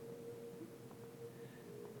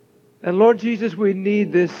 And Lord Jesus, we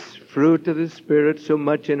need this fruit of the Spirit so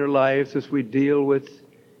much in our lives as we deal with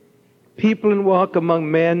people and walk among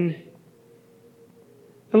men.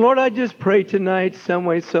 And Lord, I just pray tonight, some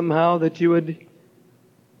way, somehow, that you would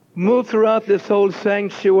move throughout this whole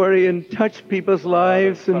sanctuary and touch people's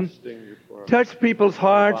lives and touch people's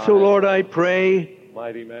hearts. So Lord, I pray.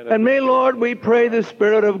 And may, Lord, we pray the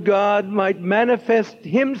Spirit of God might manifest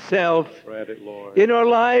Himself in our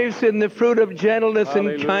lives in the fruit of gentleness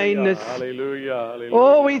and kindness. Hallelujah. Hallelujah.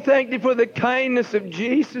 Oh, we thank you for the kindness of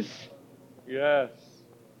Jesus. Yes.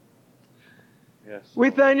 Yes. We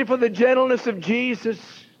thank you for the gentleness of Jesus.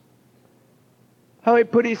 How He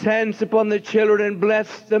put His hands upon the children and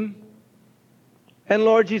blessed them. And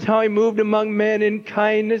Lord Jesus, how He moved among men in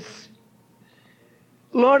kindness.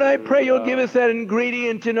 Lord, I pray you'll give us that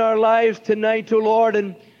ingredient in our lives tonight, O Lord.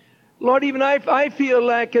 And Lord, even I feel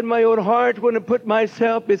like in my own heart when I put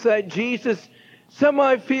myself beside Jesus, somehow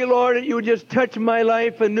I feel, Lord, that you would just touch my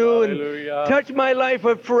life anew and touch my life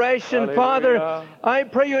afresh. And Father, I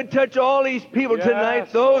pray you would touch all these people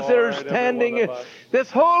tonight, those that are standing.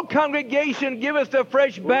 This whole congregation, give us the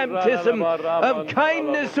fresh baptism of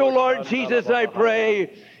kindness, O Lord Jesus, I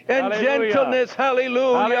pray. And gentleness,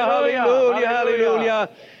 hallelujah, hallelujah, hallelujah.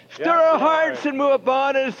 Stir our hearts and move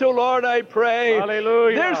upon us, O Lord, I pray.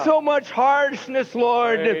 Hallelujah. There's so much harshness,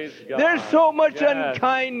 Lord. There's so much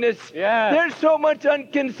unkindness. There's so much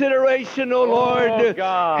unconsideration, O Lord.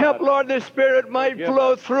 Help, Lord, the Spirit might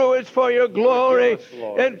flow through us for your glory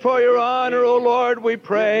and for your honor, O Lord, we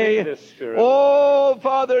pray. Oh,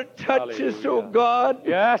 Father, touch us, O God.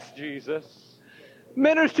 Yes, Jesus.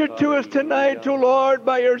 Minister to us tonight, O Lord,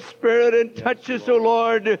 by your Spirit, and touch us, O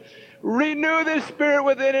Lord. Renew the Spirit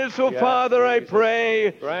within us, O Father, I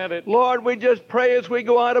pray. Grant it. Lord, we just pray as we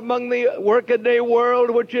go out among the workaday world,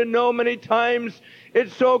 which you know many times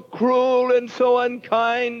it's so cruel and so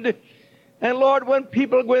unkind. And Lord, when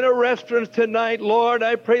people go into restaurants tonight, Lord,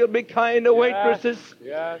 I pray you'll be kind to waitresses.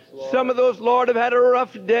 Yes, Lord. Some of those, Lord, have had a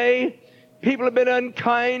rough day. People have been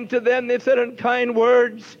unkind to them. They've said unkind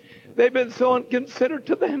words. They've been so inconsiderate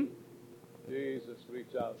to them. Jesus,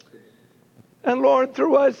 reach out to them. And Lord,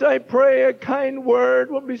 through us, I pray a kind word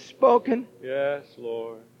will be spoken. Yes,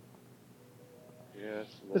 Lord. Yes,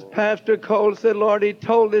 Lord. As Pastor Cole said, Lord, he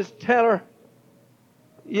told this teller,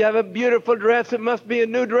 you have a beautiful dress, it must be a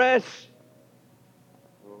new dress.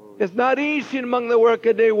 It's not easy among the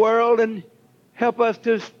workaday world, and help us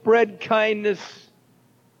to spread kindness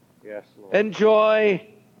Yes, Lord. and joy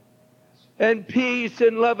and peace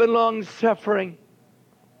and love and long suffering.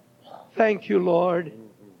 Thank you, Lord.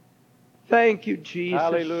 Thank you, Jesus.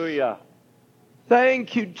 Hallelujah.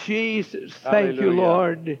 Thank you, Jesus. Thank you, Hallelujah.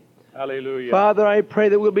 Lord. Hallelujah. Father, I pray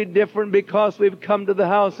that we'll be different because we've come to the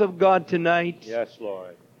house of God tonight. Yes,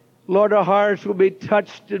 Lord. Lord, our hearts will be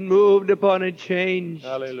touched and moved upon and changed.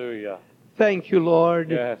 Hallelujah. Thank you, Lord.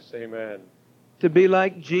 Yes, amen. To be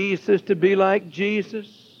like Jesus, to be like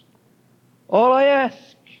Jesus. All I ask,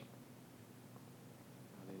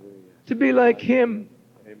 Hallelujah. to be like Him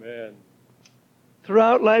Amen.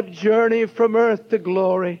 throughout life's journey from earth to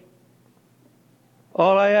glory.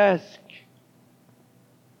 All I ask,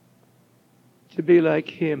 to be like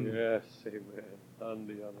Him. Yes, amen.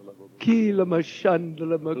 Andi analabo. Kila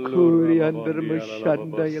mashandala makuri andara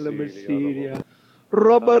mashandaya masiria.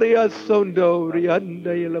 Robaria sondori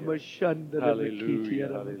andaya mashandala makiti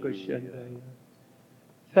makoshandaya.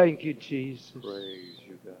 Thank you, Jesus. Praise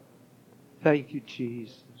you, God. Thank you,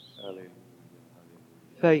 Jesus. Hallelujah.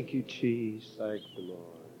 Thank you, Jesus. Thank the Lord.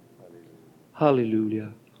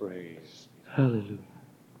 Hallelujah. Hallelujah. Praise. Hallelujah.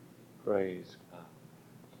 Praise God.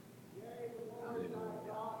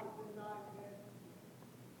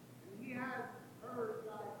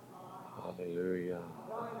 Hallelujah.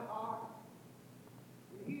 Hallelujah.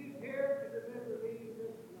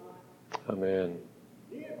 Amen.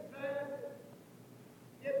 He has said,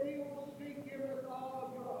 if you will seek Him with all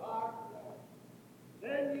of your heart,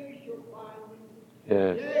 then ye shall find Him.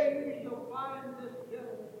 Yes. Yea, ye shall find this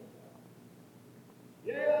gentleness.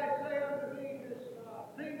 Yea, I say unto thee this,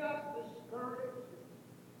 be not discouraged,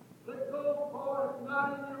 but go forth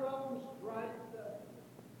not in your own strength.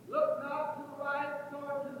 Look not to the right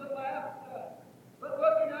nor to the left, but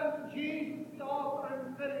looking unto Jesus, the author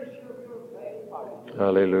and finisher of your faith.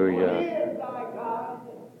 Hallelujah. He is thy God.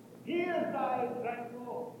 He is thy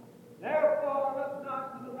example. Therefore, look not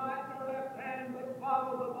to the right nor left hand, but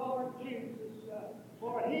follow the Lord Jesus,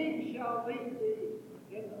 for He shall lead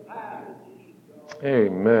thee in the path that ye should go.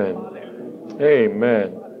 Amen. Amen.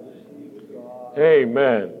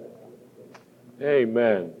 Amen.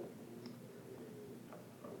 Amen.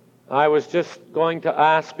 I was just going to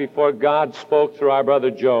ask before God spoke through our brother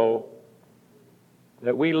Joe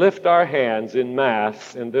that we lift our hands in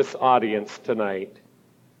Mass in this audience tonight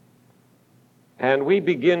and we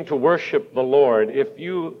begin to worship the Lord. If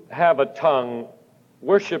you have a tongue,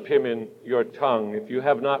 worship Him in your tongue. If you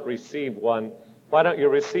have not received one, why don't you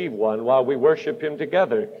receive one while we worship Him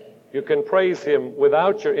together? You can praise Him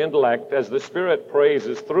without your intellect as the Spirit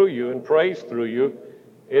praises through you and prays through you.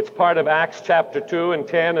 It's part of Acts chapter 2 and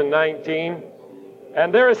 10 and 19.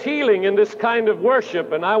 And there is healing in this kind of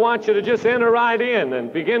worship, and I want you to just enter right in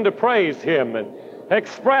and begin to praise Him and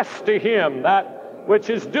express to Him that which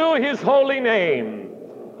is due His holy name.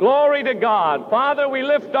 Glory to God. Father, we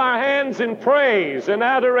lift our hands in praise and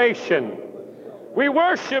adoration. We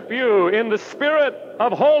worship You in the spirit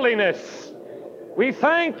of holiness. We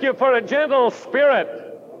thank You for a gentle spirit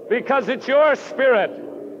because it's Your spirit.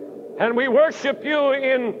 And we worship You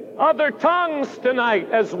in other tongues tonight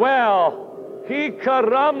as well.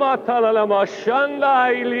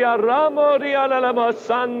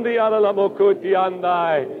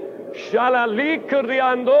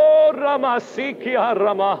 Shalalikriando ramasiki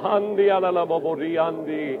aramahandi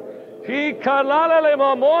alalaboboriandi. Hikalalale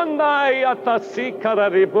mamondai atasikara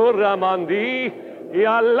riburamandi.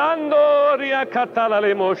 Ialando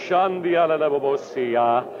riakatalale moshandi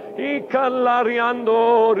alalabobosia.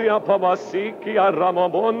 Hikalariando riapamasiki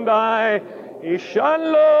aramamondai.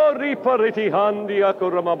 Ishallo riparitihandi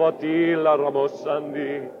akuramabati la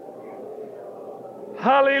ramosandi.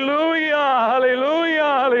 Hallelujah,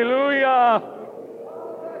 hallelujah, hallelujah.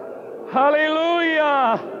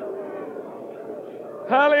 Hallelujah.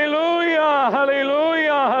 Hallelujah,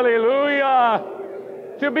 hallelujah, hallelujah.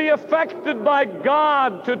 To be affected by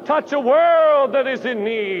God, to touch a world that is in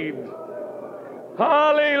need.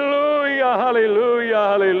 Hallelujah, hallelujah,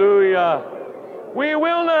 hallelujah. We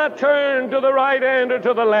will not turn to the right hand or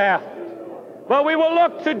to the left, but we will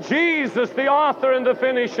look to Jesus, the author and the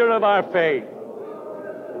finisher of our faith.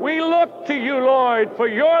 We look to You, Lord, for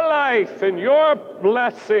Your life and Your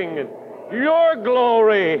blessing and Your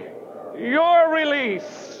glory, Your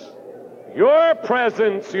release, Your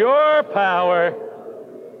presence, Your power,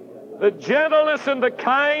 the gentleness and the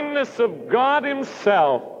kindness of God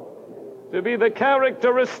Himself to be the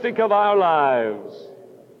characteristic of our lives.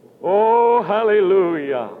 Oh,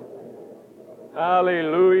 hallelujah.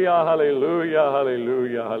 Hallelujah, hallelujah,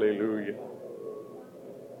 hallelujah, hallelujah.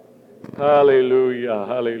 Hallelujah,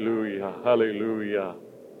 hallelujah, hallelujah,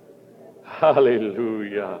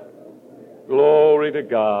 hallelujah. Glory to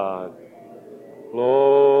God.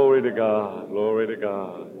 Glory to God. Glory to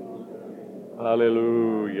God.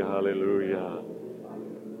 Hallelujah, hallelujah.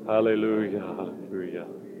 Hallelujah, hallelujah.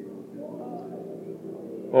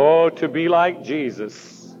 Oh, to be like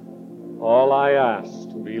Jesus. All I ask,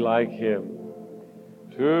 to be like Him.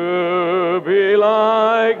 To be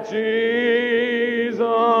like Jesus,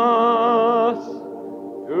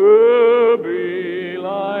 to be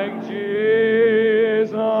like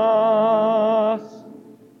Jesus,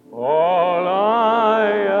 all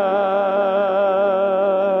I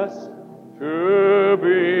ask, to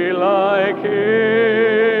be like Him,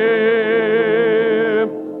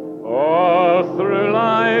 all through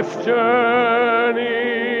life's journey,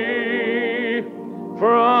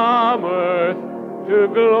 from earth to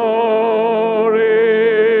glory,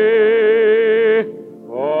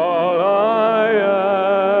 all I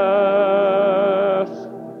ask,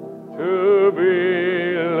 to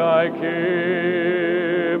be like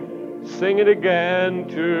Him. Sing it again,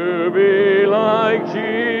 to be like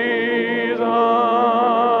Jesus,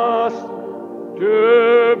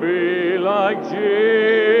 to be like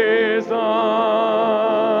Jesus,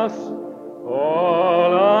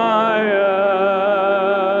 all I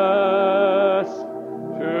ask,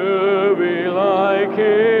 to be like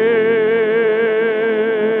Him,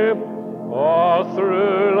 all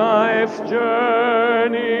through life's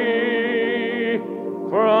journey,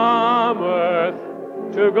 from earth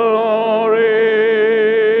to glory,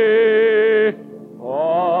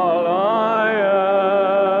 all I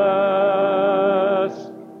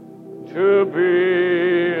ask, to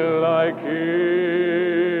be like Him.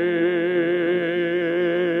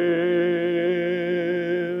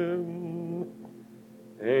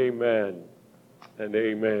 Amen and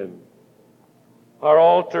amen. Our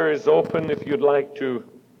altar is open if you'd like to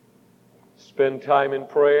spend time in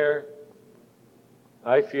prayer.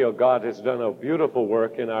 I feel God has done a beautiful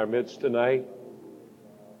work in our midst tonight.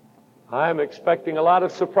 I'm expecting a lot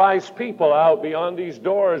of surprised people out beyond these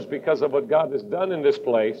doors because of what God has done in this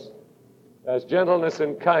place as gentleness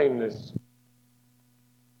and kindness